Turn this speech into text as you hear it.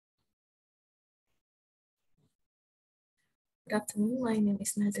Good afternoon, my name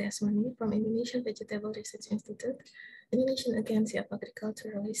is Nazly Aswani from Indonesian Vegetable Research Institute, Indonesian Agency of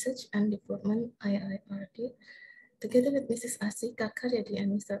Agricultural Research and Development, IAARD. Together with Mrs. Asih, K.Karjadi,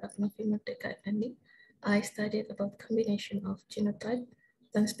 and Mr. Agnofi Merdeka Efendi, I studied about combination of genotype,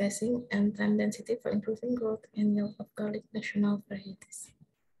 plant spacing, and plant density for improving growth and yield of garlic national varieties.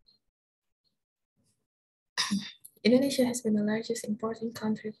 Indonesia has been the largest importing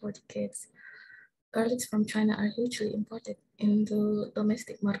country for decades. Garlics from China are hugely imported in the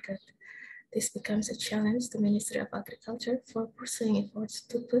domestic market. This becomes a challenge to the Ministry of Agriculture for pursuing efforts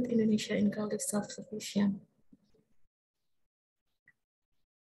to put Indonesia in garlic self-sufficient.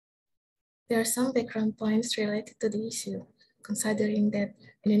 There are some background points related to the issue, considering that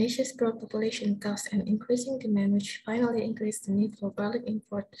Indonesia's growing population caused an increasing demand, which finally increased the need for garlic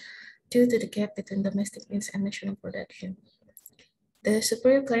import due to the gap between domestic needs and national production. The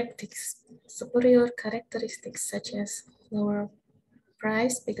superior characteristics such as lower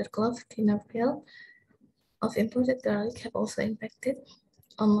price, bigger cloth, thinner peel of imported garlic have also impacted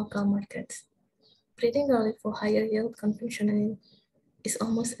on local markets. Breeding garlic for higher yield conventionally is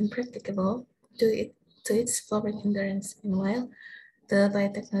almost impracticable due to its flowering endurance. Meanwhile, the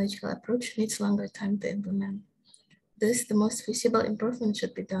biotechnological approach needs longer time to implement. Thus, the most visible improvement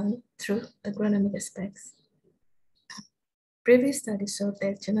should be done through agronomic aspects. Previous studies showed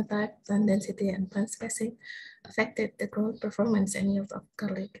that genotype, plant density, and plant spacing affected the growth, performance, and yield of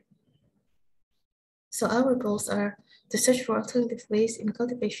garlic. So our goals are to search for alternative ways in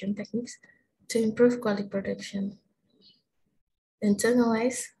cultivation techniques to improve garlic production, and to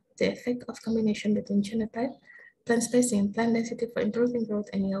analyze the effect of combination between genotype, plant spacing, and plant density for improving growth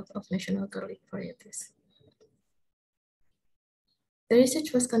and yield of national garlic varieties. The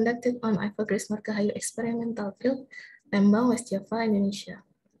research was conducted on IVEGRI's Margahayu experimental field, Lembang, West Java, Indonesia,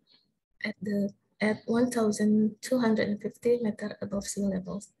 at 1,250 meters above sea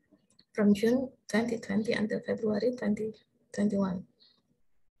level, from June 2020 until February 2021.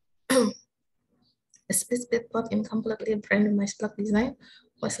 A split plot in completely randomized plot design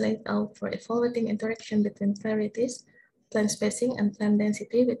was laid out for evaluating interaction between varieties, plant spacing, and plant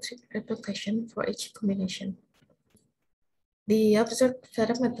density with replication for each combination. The observed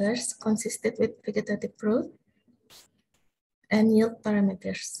parameters consisted with vegetative growth and yield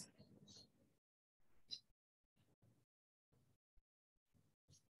parameters.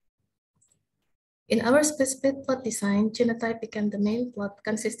 In our split plot design, genotype became the main plot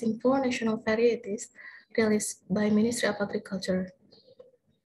consisting 4 national varieties released by Ministry of Agriculture.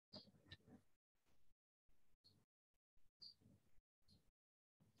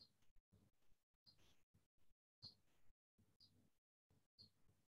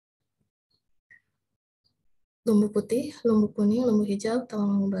 Lumbu putih, lumbu kuning, lumbu hijau,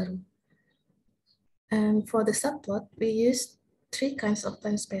 tawang lumbu baru. And for the subplot, we used 3 kinds of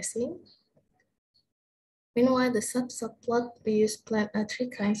plant spacing. Meanwhile, the subplot, we used 3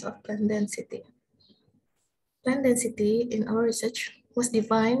 kinds of plant density. Plant density in our research was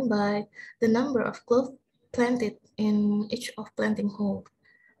defined by the number of cloves planted in each of planting hole.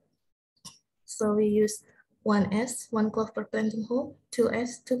 So we use 1S, 1 clove per planting hole,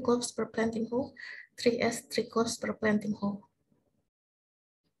 2S, 2 cloves per planting hole, 3S, 3 cloves per planting hole.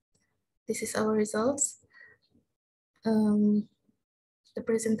 This is our results. The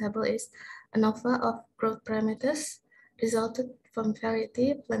present table is ANOVA of growth parameters resulted from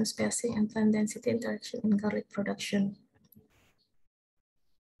variety, plant spacing, and plant density interaction in garlic production.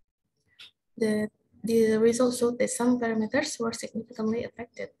 The results showed that some parameters were significantly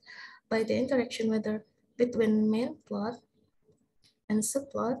affected by the interaction whether between main plot and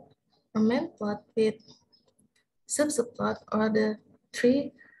subplot, or main plot with subplot, or the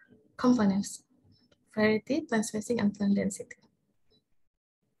 3 components: variety, plant spacing, and plant density.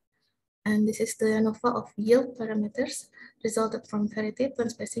 And this is the ANOVA of yield parameters resulted from variety,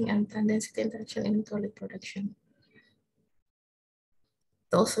 plant spacing, and plant density interaction in garlic production.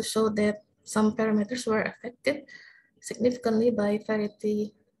 It also showed that some parameters were affected significantly by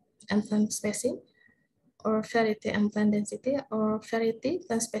variety and plant spacing, or variety and plant density, or variety,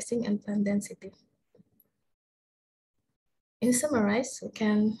 plant spacing, and plant density. In summarize, we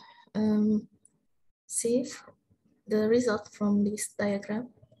can see the result from this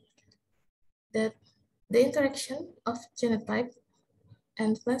diagram that the interaction of genotype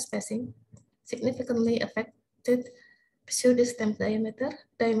and plant spacing significantly affected pseudostem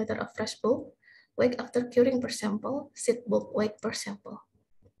diameter of fresh bulb, weight after curing per sample, seed bulb weight per sample.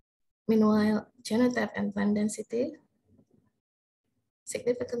 Meanwhile, genotype and plant density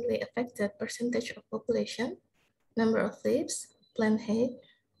significantly affected percentage of population, number of leaves, plant height,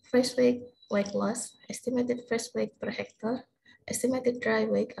 fresh weight loss, estimated fresh weight per hectare, estimated dry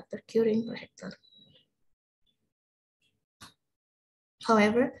weight after curing per hectare.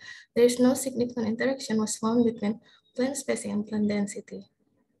 However, there is no significant interaction was found between plant spacing and plant density.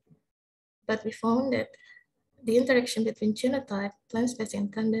 But we found that the interaction between genotype, plant spacing,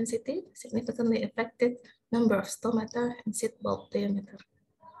 and plant density significantly affected number of stomata and seed bulb diameter.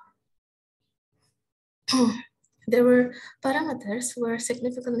 There were parameters were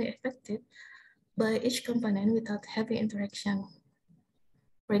significantly affected by each component without heavy interaction.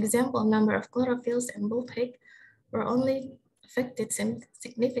 For example, number of chlorophylls and bulb height were only affected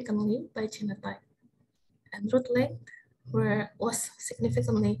significantly by genotype, and root length was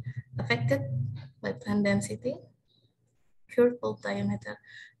significantly affected by plant density. Cured bulb diameter,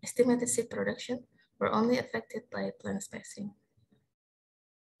 estimated seed production were only affected by plant spacing.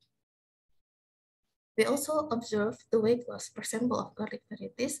 We also observed the weight loss per sample of garlic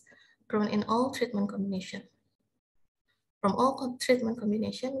varieties grown in all treatment combinations. From all treatment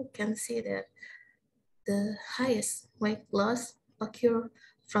combinations, we can see that the highest weight loss occurred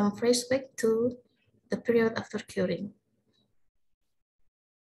from fresh weight to the period after curing.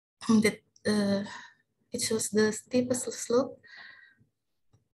 It shows the steepest slope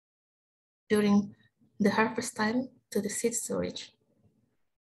during the harvest time to the seed storage.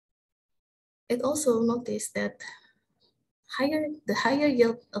 It also noticed that the higher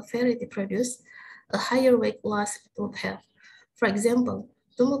yield of variety produced, a higher weight loss it would have. For example,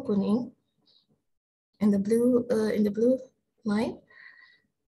 Tumbuh Kuning in the blue line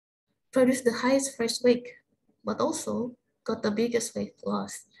produced the highest fresh weight, but also got the biggest weight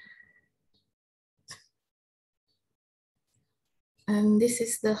loss. And this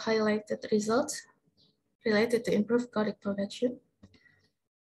is the highlighted results related to improved garlic production.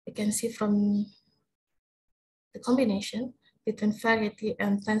 You can see from the combination between variety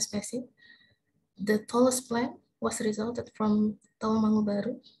and plant spacing, the tallest plant was resulted from Tawang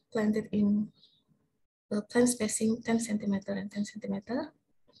Baru, planted in plant spacing 10 centimeter and 10 centimeter.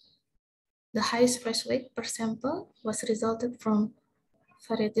 The highest fresh weight per sample was resulted from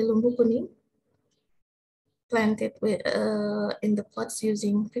variety Tumbuh Kuning, planted with, in the plots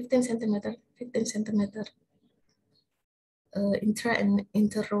using 15 centimeter intra and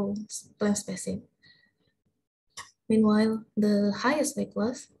inter-row plant spacing. Meanwhile, the highest weight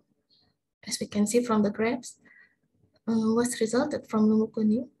loss, as we can see from the graphs, was resulted from Tumbuh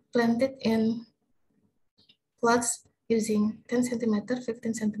Kuning planted in plots using 10 centimeter,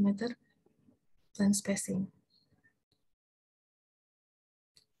 15 centimeter plant spacing.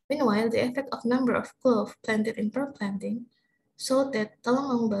 Meanwhile, the effect of number of clove planted in per planting showed that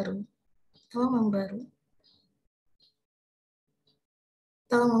Tawang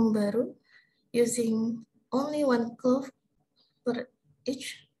Baru using only one clove per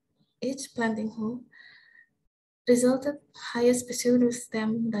each planting hole resulted highest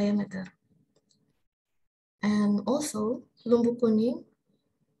pseudostem diameter. And also, Tumbuh Kuning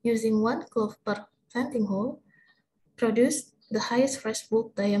using one clove per planting hole produced the highest fresh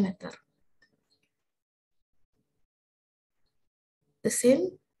bulb diameter. The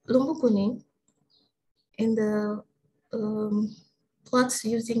same Tumbuh Kuning in the plots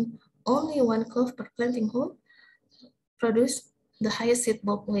using only one clove per planting hole produced the highest seed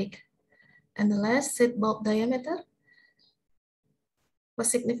bulb weight. And the last seed bulb diameter was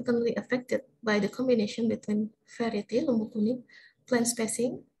significantly affected by the combination between variety Tumbuh Kuning plant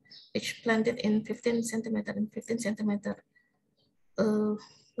spacing, which planted in 15 centimeter and 15 centimeter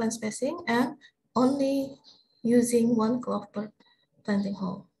plant spacing, and only using one clove per planting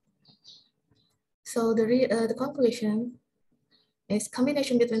hole. So the conclusion is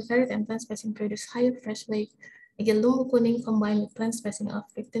combination between variety and plant spacing produce higher fresh weight. Again, Tumbuh Kuning combined with plant spacing of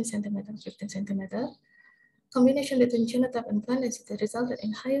 15 centimeter, 15 centimeter. Combination between genotype and plant density resulted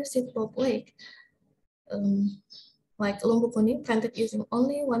in higher seed bulb weight, like Tumbuh Kuning planted using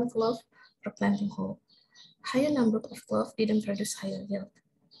only one clove per planting hole. Higher number of clove didn't produce higher yield.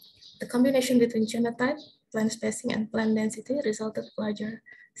 The combination between genotype, plant spacing, and plant density resulted larger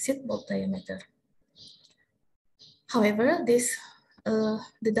seed bulb diameter. However,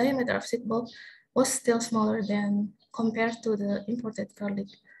 the diameter of seed bulb was still smaller than compared to the imported garlic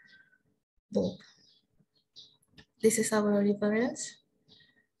bulb. This is our reference.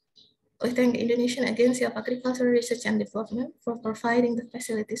 We thank Indonesian Agency of Agricultural Research and Development for providing the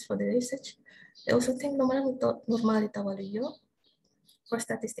facilities for the research. We also thank Nurmalita Waluyo for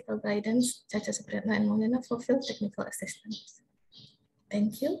statistical guidance, Caca Supriyatna and Monena for field technical assistance.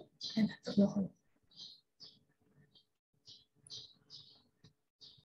 Thank you, and have a good